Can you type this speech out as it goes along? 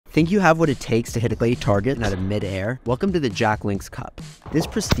Think you have what it takes to hit a clay target out of mid-air? Welcome to the Jack Links Cup. This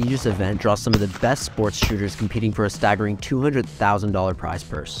prestigious event draws some of the best sports shooters competing for a staggering $200,000 prize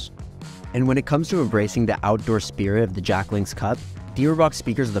purse. And when it comes to embracing the outdoor spirit of the Jack Links Cup, Demerbox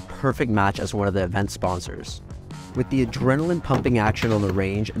speakers are the perfect match as one of the event sponsors. With the adrenaline-pumping action on the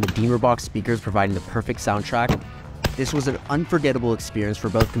range and the Demerbox speakers providing the perfect soundtrack, this was an unforgettable experience for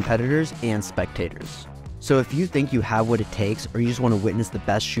both competitors and spectators. So if you think you have what it takes, or you just want to witness the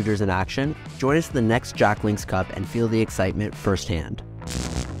best shooters in action, join us at the next Jack Links Cup and feel the excitement firsthand.